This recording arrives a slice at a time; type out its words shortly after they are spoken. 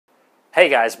Hey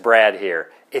guys, Brad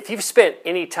here. If you've spent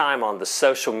any time on the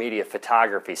social media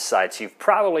photography sites, you've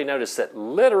probably noticed that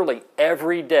literally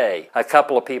every day a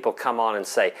couple of people come on and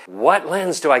say, "What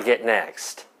lens do I get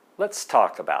next?" Let's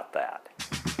talk about that.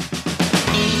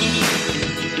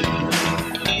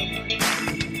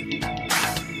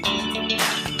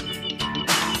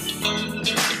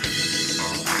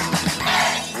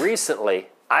 Recently,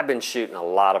 I've been shooting a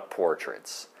lot of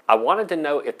portraits. I wanted to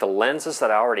know if the lenses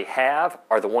that I already have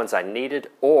are the ones I needed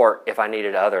or if I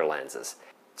needed other lenses.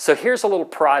 So here's a little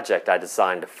project I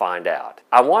designed to find out.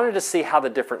 I wanted to see how the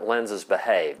different lenses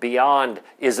behave beyond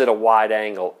is it a wide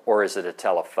angle or is it a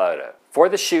telephoto. For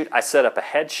the shoot, I set up a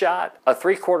headshot, a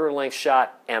 3/4 length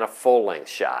shot, and a full length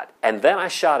shot. And then I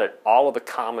shot at all of the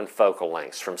common focal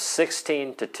lengths from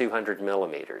 16 to 200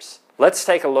 millimeters. Let's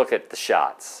take a look at the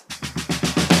shots.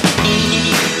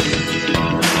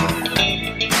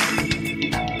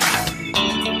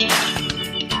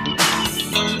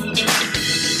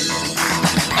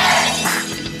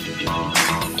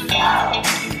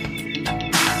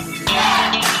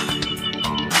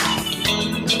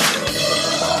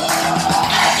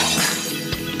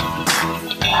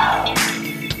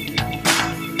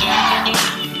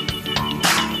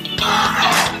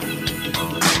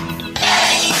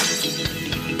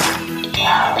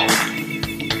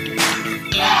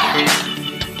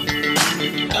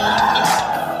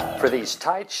 For these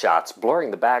tight shots,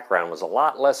 blurring the background was a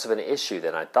lot less of an issue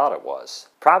than I thought it was.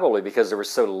 Probably because there was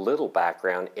so little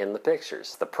background in the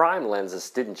pictures. The prime lenses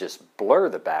didn't just blur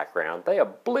the background, they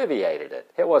obliviated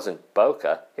it. It wasn't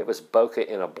bokeh, it was bokeh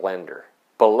in a blender.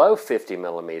 Below 50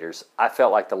 millimeters, I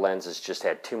felt like the lenses just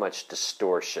had too much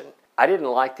distortion. I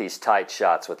didn't like these tight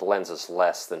shots with lenses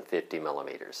less than 50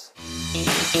 millimeters.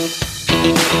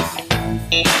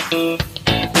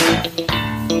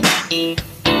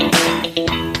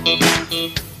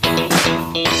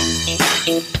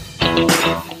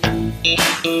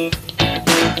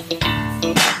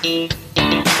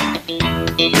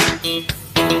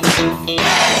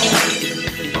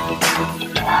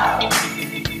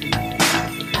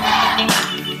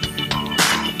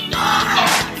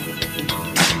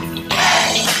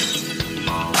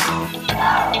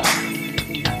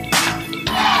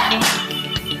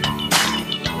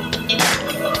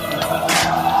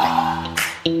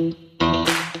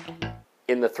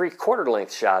 In the 3/4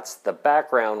 length shots, the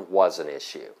background was an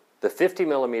issue. The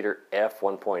 50mm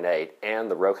f1.8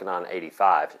 and the Rokinon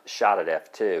 85 shot at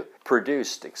f2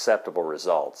 produced acceptable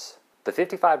results. The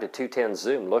 55 to 210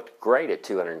 zoom looked great at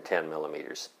 210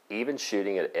 millimeters, even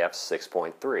shooting at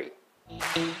f6.3.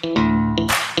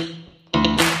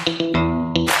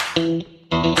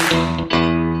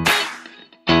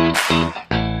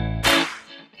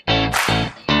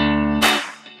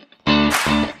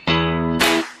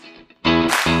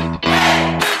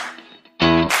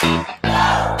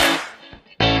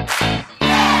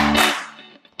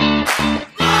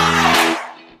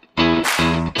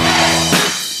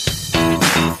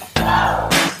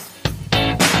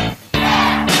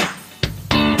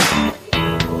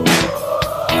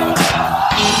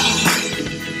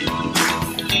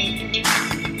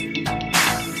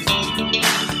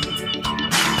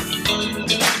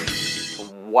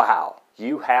 Wow,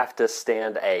 you have to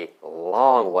stand a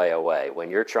long way away when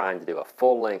you're trying to do a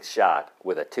full-length shot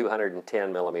with a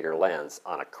 210 millimeter lens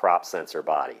on a crop sensor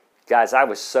body. Guys, I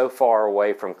was so far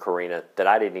away from Carina that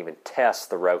I didn't even test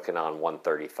the Rokinon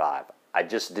 135. I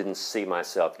just didn't see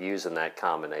myself using that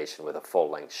combination with a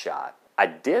full-length shot. I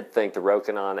did think the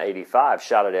Rokinon 85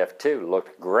 shot at f2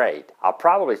 looked great. I'll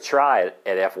probably try it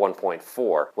at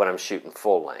f1.4 when I'm shooting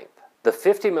full-length. The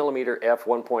 50mm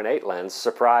f1.8 lens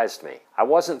surprised me. I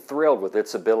wasn't thrilled with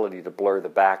its ability to blur the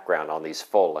background on these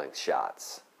full-length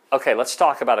shots. Okay, let's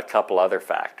talk about a couple other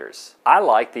factors. I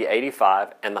like the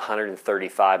 85 and the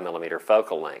 135mm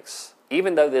focal lengths.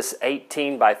 Even though this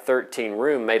 18 by 13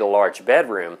 room made a large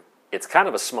bedroom, it's kind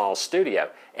of a small studio,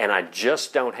 and I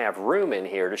just don't have room in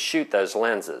here to shoot those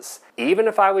lenses. Even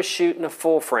if I was shooting a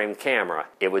full-frame camera,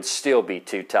 it would still be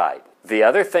too tight. The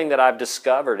other thing that I've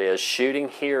discovered is shooting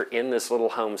here in this little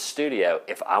home studio,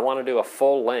 if I want to do a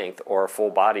full length or a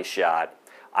full body shot,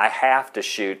 I have to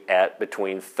shoot at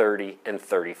between 30 and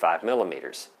 35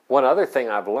 millimeters. One other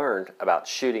thing I've learned about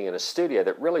shooting in a studio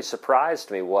that really surprised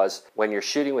me was when you're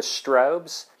shooting with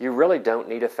strobes, you really don't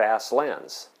need a fast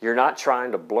lens. You're not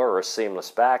trying to blur a seamless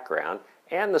background,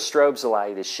 and the strobes allow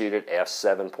you to shoot at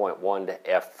f7.1 to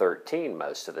f13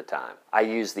 most of the time. I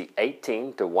use the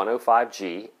 18 to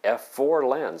 105G f4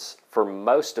 lens for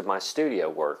most of my studio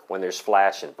work when there's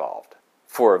flash involved.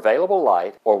 For available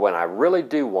light, or when I really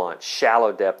do want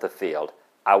shallow depth of field,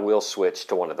 I will switch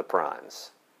to one of the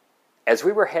primes. As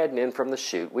we were heading in from the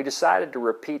shoot, we decided to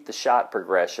repeat the shot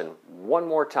progression one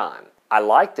more time. I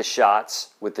liked the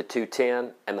shots with the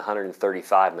 210 and the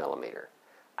 135 millimeter.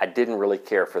 I didn't really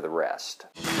care for the rest.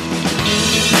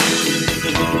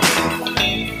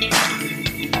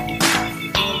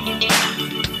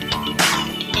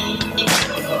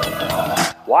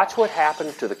 Watch what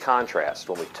happened to the contrast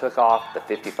when we took off the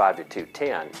 55 to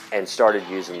 210 and started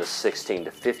using the 16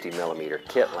 to 50 millimeter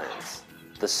kit lens.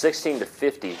 The 16 to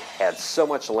 50 had so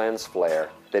much lens flare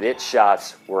that its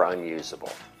shots were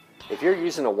unusable. If you're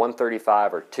using a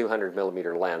 135 or 200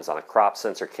 millimeter lens on a crop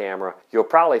sensor camera, you'll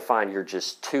probably find you're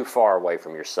just too far away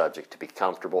from your subject to be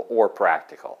comfortable or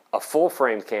practical. A full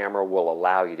frame camera will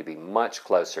allow you to be much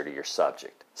closer to your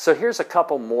subject. So here's a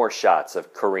couple more shots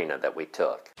of Karina that we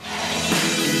took.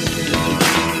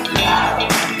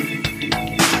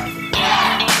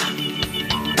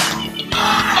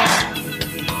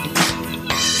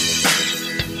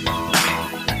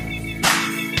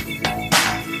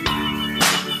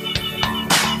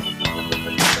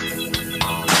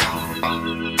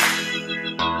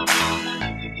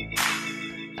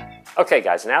 Okay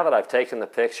guys, now that I've taken the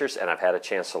pictures and I've had a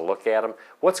chance to look at them,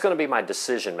 what's going to be my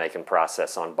decision-making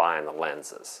process on buying the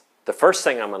lenses? The first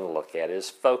thing I'm going to look at is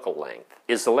focal length.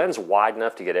 Is the lens wide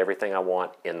enough to get everything I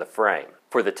want in the frame?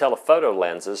 For the telephoto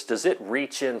lenses, does it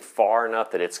reach in far enough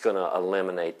that it's going to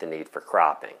eliminate the need for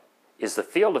cropping? Is the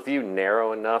field of view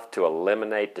narrow enough to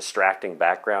eliminate distracting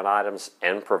background items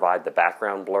and provide the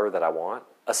background blur that I want?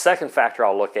 A second factor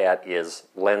I'll look at is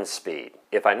lens speed.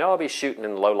 If I know I'll be shooting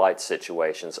in low light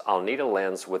situations, I'll need a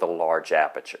lens with a large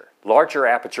aperture. Larger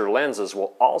aperture lenses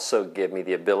will also give me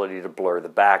the ability to blur the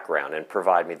background and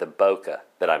provide me the bokeh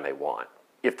that I may want.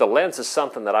 If the lens is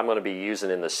something that I'm going to be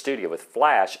using in the studio with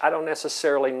flash, I don't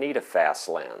necessarily need a fast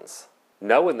lens.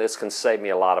 Knowing this can save me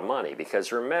a lot of money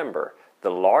because remember, the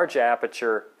large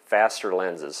aperture, faster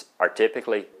lenses are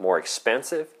typically more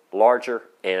expensive, larger,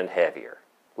 and heavier.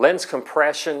 Lens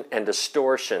compression and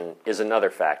distortion is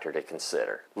another factor to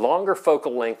consider. Longer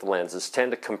focal length lenses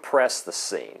tend to compress the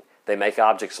scene. They make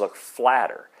objects look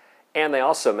flatter, and they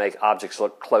also make objects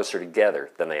look closer together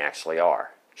than they actually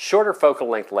are. Shorter focal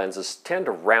length lenses tend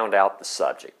to round out the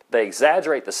subject. They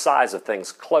exaggerate the size of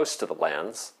things close to the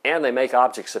lens, and they make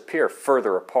objects appear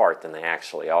further apart than they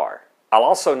actually are. I'll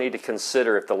also need to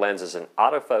consider if the lens is an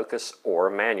autofocus or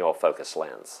a manual focus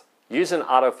lens. Using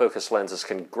autofocus lenses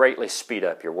can greatly speed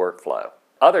up your workflow.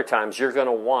 Other times you're going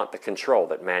to want the control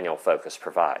that manual focus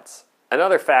provides.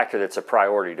 Another factor that's a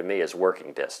priority to me is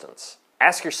working distance.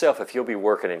 Ask yourself if you'll be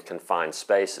working in confined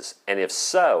spaces, and if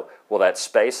so, will that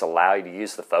space allow you to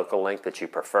use the focal length that you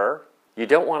prefer? You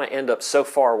don't want to end up so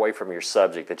far away from your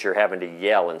subject that you're having to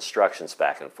yell instructions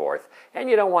back and forth, and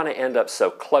you don't want to end up so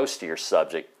close to your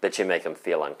subject that you make them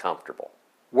feel uncomfortable.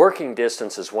 Working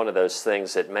distance is one of those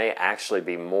things that may actually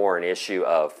be more an issue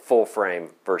of full frame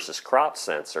versus crop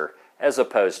sensor as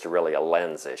opposed to really a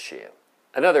lens issue.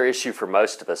 Another issue for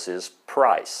most of us is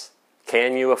price.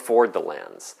 Can you afford the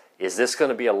lens? Is this going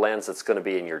to be a lens that's going to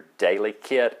be in your daily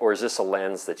kit, or is this a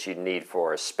lens that you need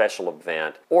for a special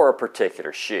event or a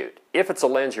particular shoot? If it's a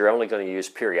lens you're only going to use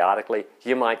periodically,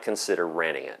 you might consider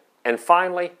renting it. And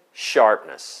finally,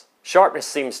 sharpness. Sharpness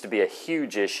seems to be a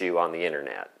huge issue on the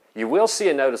internet. You will see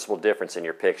a noticeable difference in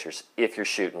your pictures if you're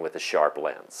shooting with a sharp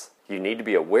lens. You need to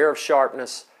be aware of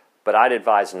sharpness, but I'd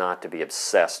advise not to be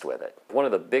obsessed with it. One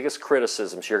of the biggest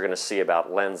criticisms you're going to see about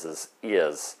lenses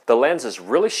is the lens is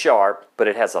really sharp, but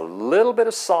it has a little bit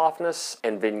of softness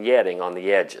and vignetting on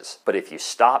the edges. But if you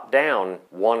stop down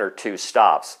 1 or 2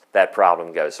 stops, that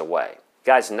problem goes away.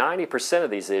 Guys, 90% of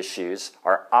these issues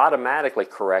are automatically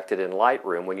corrected in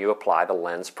Lightroom when you apply the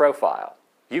lens profile.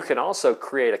 You can also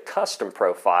create a custom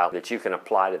profile that you can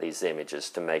apply to these images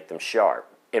to make them sharp.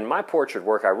 In my portrait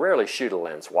work, I rarely shoot a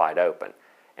lens wide open.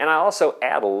 And I also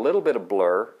add a little bit of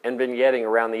blur and vignetting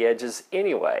around the edges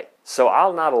anyway. So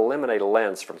I'll not eliminate a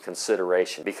lens from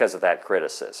consideration because of that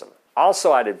criticism.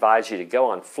 Also, I'd advise you to go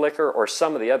on Flickr or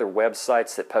some of the other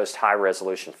websites that post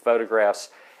high-resolution photographs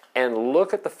and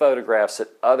look at the photographs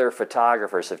that other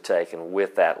photographers have taken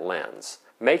with that lens.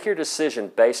 Make your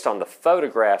decision based on the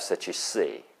photographs that you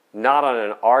see, not on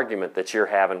an argument that you're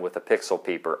having with a pixel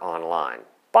peeper online.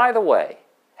 By the way,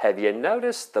 have you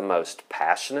noticed the most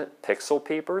passionate pixel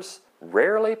peepers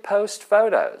rarely post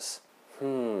photos?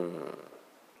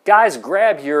 Guys,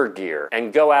 grab your gear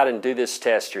and go out and do this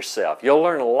test yourself. You'll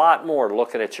learn a lot more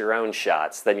looking at your own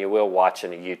shots than you will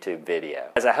watching a YouTube video.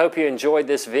 As I hope you enjoyed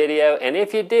this video, and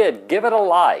if you did, give it a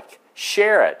like,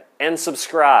 share it, and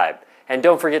subscribe. And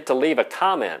don't forget to leave a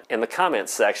comment in the comment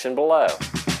section below.